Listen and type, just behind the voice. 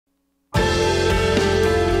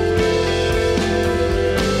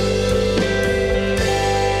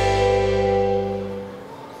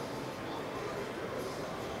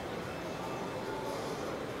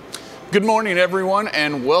Good morning, everyone,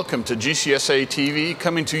 and welcome to GCSA TV,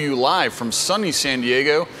 coming to you live from sunny San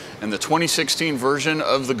Diego and the 2016 version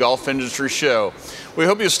of the Golf Industry Show. We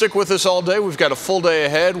hope you'll stick with us all day. We've got a full day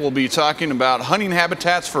ahead. We'll be talking about hunting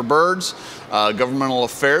habitats for birds, governmental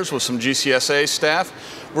affairs with some GCSA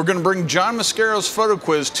staff. We're going to bring John Mascaro's photo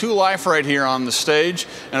quiz to life right here on the stage.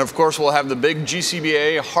 And of course, we'll have the big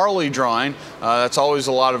GCBA Harley drawing. That's always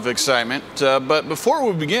a lot of excitement. But before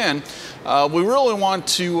we begin, we really want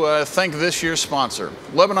to thank this year's sponsor.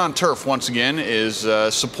 LebanonTurf, once again, is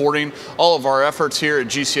supporting all of our efforts here at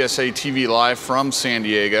GCSA TV Live from San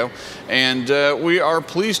Diego. And we are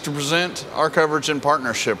pleased to present our coverage in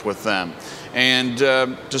partnership with them. And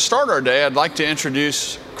to start our day, I'd like to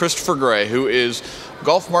introduce Christopher Gray, who is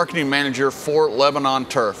Golf Marketing Manager for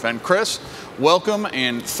LebanonTurf. And Chris, welcome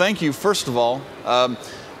and thank you, first of all.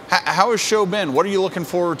 How has show been? What are you looking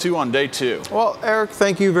forward to on day two? Well, Eric,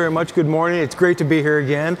 thank you very much. Good morning. It's great to be here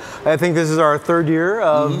again. I think this is our third year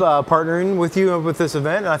of partnering with you with this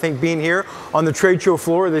event. And I think being here on the trade show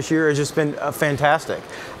floor this year has just been fantastic.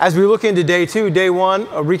 As we look into day two, day one,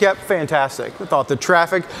 a recap, fantastic. I thought the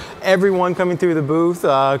traffic, everyone coming through the booth,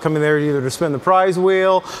 coming there either to spin the prize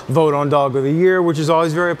wheel, vote on Dog of the Year, which is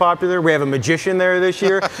always very popular. We have a magician there this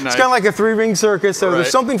year. Nice. It's kind of like a three-ring circus, so there's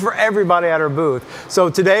something for everybody at our booth. So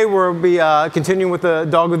today we'll be continuing with the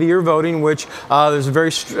Dog of the Year voting, which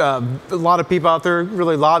there's a lot of people out there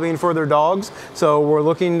really lobbying for their dogs. So we're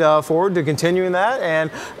looking forward to continuing that and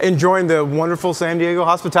enjoying the wonderful San Diego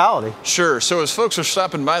hospitality. Sure. So as folks are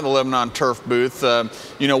stopping by the LebanonTurf booth,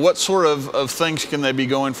 you know, what sort of things can they be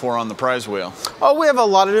going for on the prize wheel? Oh, we have a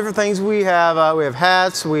lot of different things. We have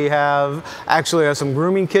hats. We have actually some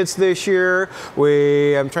grooming kits this year.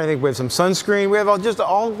 I'm trying to think. We have some sunscreen. We have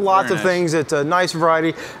lots of things. It's a nice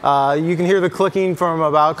variety. You can hear the clicking from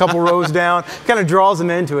about a couple rows down. Kind of draws them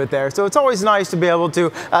into it there. So it's always nice to be able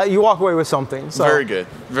to, you walk away with something. So. Very good,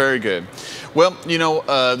 very good. Well, you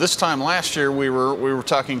know, this time last year we were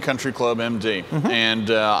talking Country Club MD, and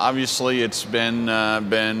obviously it's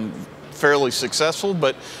been fairly successful,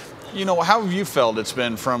 but you know, how have you felt it's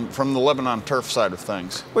been from the LebanonTurf side of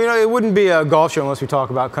things? Well, you know, it wouldn't be a golf show unless we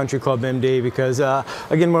talk about Country Club MD because,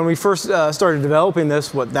 again, when we first started developing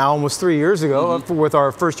this, now almost 3 years ago, with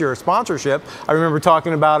our first year of sponsorship, I remember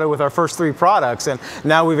talking about it with our first 3 products, and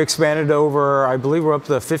now we've expanded over, I believe we're up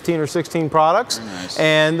to 15 or 16 products, nice.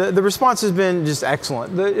 And the response has been just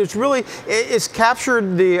excellent. It's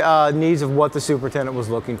captured the needs of what the superintendent was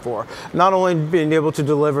looking for. Not only being able to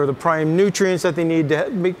deliver the prime nutrients that they need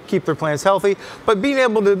to keep their plants healthy, but being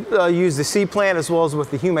able to use the seed plant as well as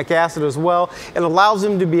with the humic acid as well, it allows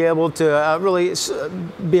them to be able to really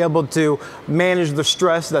be able to manage the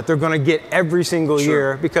stress that they're going to get every single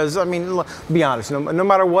year. Because, I mean, be honest, no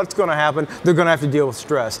matter what's going to happen, they're going to have to deal with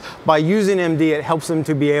stress. By using MD, it helps them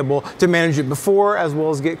to be able to manage it before as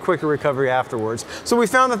well as get quicker recovery afterwards. So we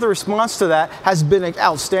found that the response to that has been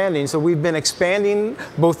outstanding. So we've been expanding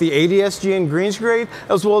both the ADSG and greens grade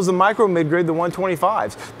as well as the micro mid grade, the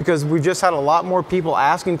 125s, because we just had a lot more people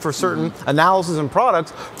asking for certain analysis and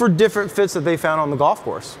products for different fits that they found on the golf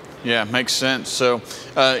course. Yeah, makes sense. So,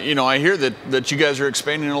 you know, I hear that you guys are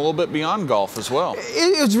expanding a little bit beyond golf as well.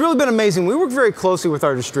 It's really been amazing. We work very closely with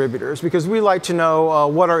our distributors because we like to know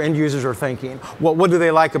what our end users are thinking. What do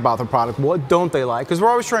they like about the product? What don't they like? Because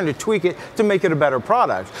we're always trying to tweak it to make it a better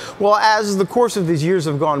product. Well, as the course of these years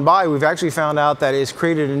have gone by, we've actually found out that it's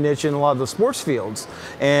created a niche in a lot of the sports fields.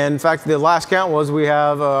 And in fact, the last count was we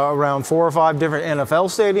have around 4 or 5 different NFL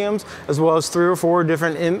stadiums, as well as 3 or 4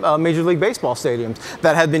 different Major League Baseball stadiums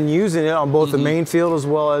that have been using it on both the main field as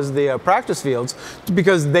well as the practice fields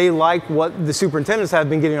because they like what the superintendents have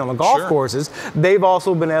been getting on the golf courses. They've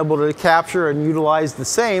also been able to capture and utilize the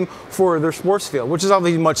same for their sports field, which is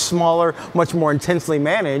obviously much smaller, much more intensely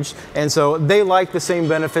managed, and so they like the same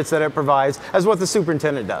benefits that it provides as what the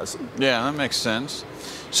superintendent does. Yeah, that makes sense.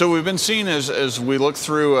 So we've been seeing as we look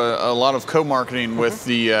through a lot of co-marketing with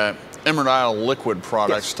the Emerald Isle liquid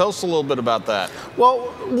products. Yes. Tell us a little bit about that. Well,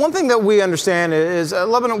 one thing that we understand is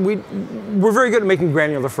Lebanon, we're very good at making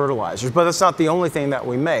granular fertilizers, but that's not the only thing that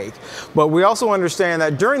we make. But we also understand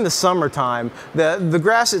that during the summertime, the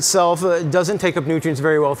grass itself doesn't take up nutrients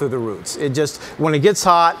very well through the roots. It just, when it gets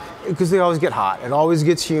hot, because they always get hot, it always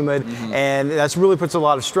gets humid, and that really puts a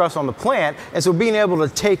lot of stress on the plant. And so being able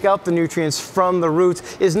to take up the nutrients from the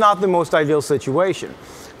roots is not the most ideal situation.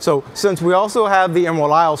 So since we also have the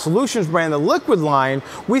Emerald Isle Solutions brand, the liquid line,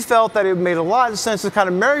 we felt that it made a lot of sense to kind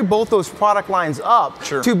of marry both those product lines up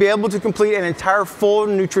to be able to complete an entire full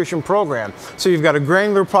nutrition program. So you've got a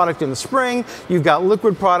granular product in the spring, you've got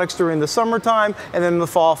liquid products during the summertime, and then in the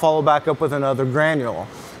fall follow back up with another granule.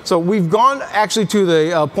 So we've gone actually to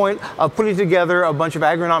the point of putting together a bunch of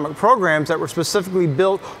agronomic programs that were specifically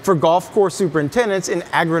built for golf course superintendents in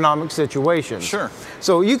agronomic situations. Sure.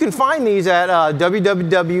 So you can find these at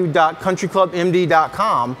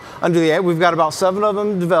www.countryclubmd.com. Under the ad, we've got about 7 of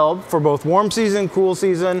them developed for both warm season, cool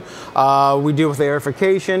season. We deal with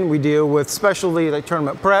aerification. We deal with specialty like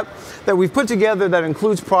tournament prep that we've put together that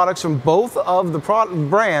includes products from both of the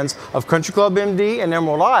brands of Country Club MD and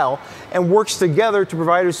Emerald Isle, and works together to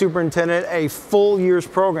provide a superintendent a full year's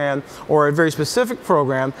program or a very specific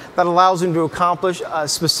program that allows them to accomplish a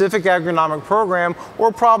specific agronomic program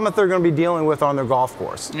or problem that they're going to be dealing with on their golf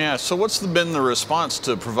course. Yeah, so what's been the response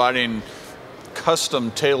to providing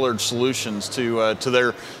custom tailored solutions to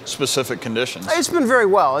their specific conditions? It's been very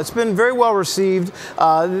well. It's been very well received.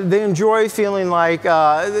 They enjoy feeling like,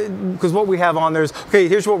 because what we have on there is, okay,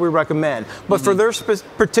 here's what we recommend. But for their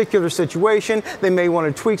particular situation, they may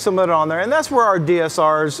want to tweak some of it on there. And that's where our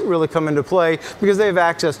DSRs really come into play, because they have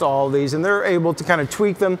access to all of these and they're able to kind of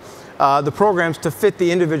tweak them, the programs, to fit the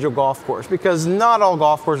individual golf course, because not all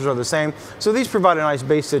golf courses are the same. So these provide a nice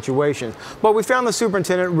base situation. But we found the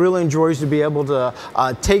superintendent really enjoys to be able to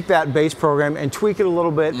take that base program and tweak it a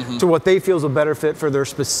little bit to what they feel is a better fit for their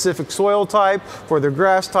specific soil type, for their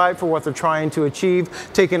grass type, for what they're trying to achieve,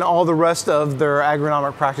 taking all the rest of their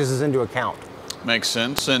agronomic practices into account. Makes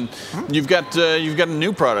sense. And you've got a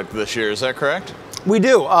new product this year, is that correct? We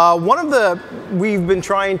do. We've been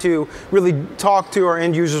trying to really talk to our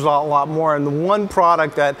end users a lot more, and the one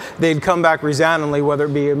product that they'd come back resoundingly, whether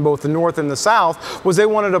it be in both the north and the south, was they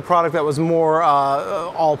wanted a product that was more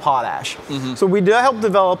all potash. So we helped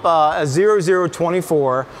develop a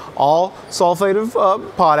 0024 all sulfate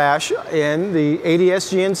of potash in the 80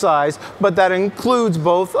 SGN size, but that includes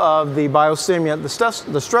both of the biostimulant,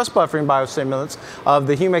 the stress buffering biostimulants of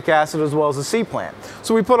the humic acid as well as the sea plant.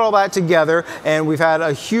 So we put all that together, and we've had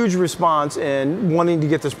a huge response in wanting to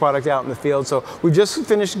get this product out in the field. So we just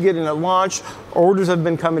finished getting it launched. Orders have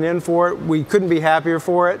been coming in for it. We couldn't be happier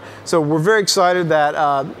for it. So we're very excited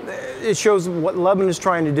that it shows what Lebanon is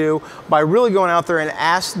trying to do by really going out there and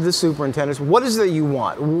ask the superintendents, what is it that you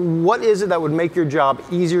want? What is it that would make your job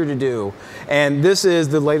easier to do? And this is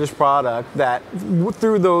the latest product that,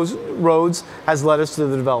 through those roads, has led us to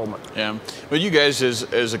the development. Yeah, well, you guys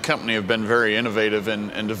as a company have been very innovative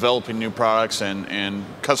in developing new products and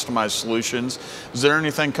customized solutions. Is there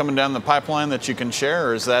anything coming down the pipeline that you can share,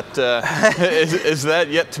 or is that is that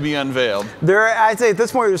yet to be unveiled? I'd say at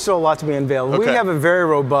this point there's still a lot to be unveiled. Okay. We have a very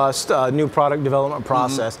robust new product development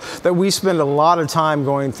process that we spend a lot of time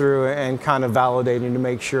going through and kind of validating to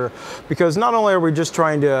make sure, because not only are we just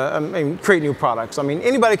trying to create new products. I mean,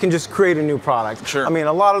 anybody can just create a new product. Sure. I mean,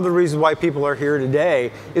 a lot of the reasons why people are here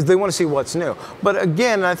today is they want to see what's new. But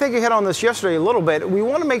again, I think I hit on this yesterday a little bit, we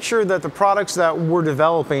want to make sure that the products that we're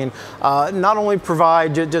developing not only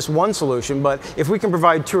provide just one solution, but if we can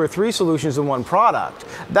provide 2 or 3 solutions in one product,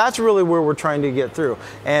 that's really where we're trying to get through.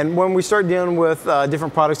 And when we start dealing with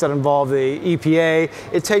different products that involve the EPA,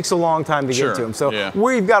 it takes a long time to get to them. So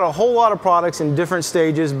we've got a whole lot of products in different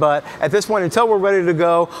stages, but at this point, until we're ready to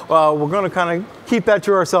go, we're going to kind of keep that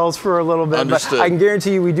to ourselves for a little bit. Understood. But I can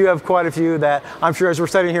guarantee you we do have quite a few that I'm sure as we're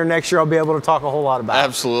sitting here next year, I'll be able to talk a whole lot about.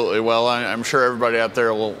 Absolutely. Well, I'm sure everybody out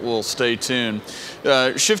there will stay tuned.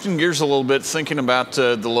 Shifting gears a little bit, thinking about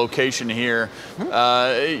the location here,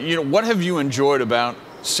 what have you enjoyed about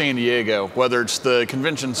San Diego, whether it's the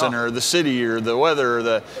convention center, or the city, or the weather,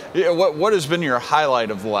 or what has been your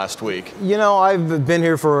highlight of the last week? You know, I've been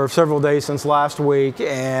here for several days since last week,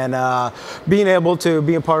 and being able to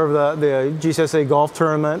be a part of the GCSA golf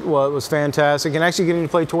tournament was fantastic, and actually getting to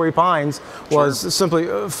play Torrey Pines was simply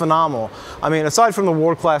phenomenal. I mean, aside from the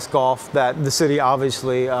world-class golf that the city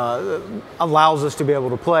obviously allows us to be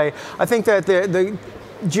able to play, I think that the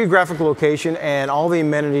geographic location and all the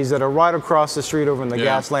amenities that are right across the street over in the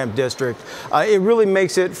Gas Lamp District, it really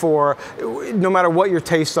makes it for, no matter what your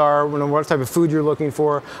tastes are, no matter what type of food you're looking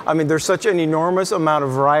for, I mean, there's such an enormous amount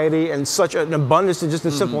of variety and such an abundance in just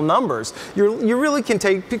in simple numbers. You really can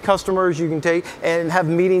take customers, you can take and have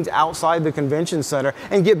meetings outside the convention center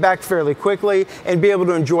and get back fairly quickly and be able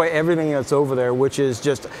to enjoy everything that's over there, which is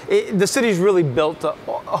just, the city's really built to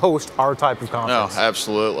host our type of conference. Oh,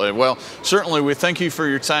 absolutely. Well, certainly we thank you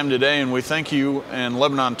for your time today, and we thank you and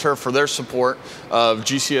LebanonTurf for their support of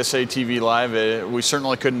GCSA TV Live. We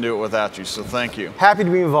certainly couldn't do it without you, so thank you. Happy to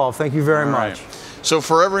be involved. Thank you very much. Right. So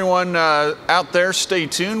for everyone out there, stay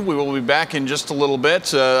tuned. We will be back in just a little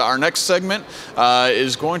bit. Our next segment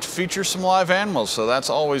is going to feature some live animals, so that's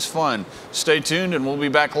always fun. Stay tuned, and we'll be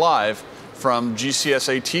back live from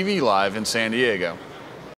GCSA TV Live in San Diego.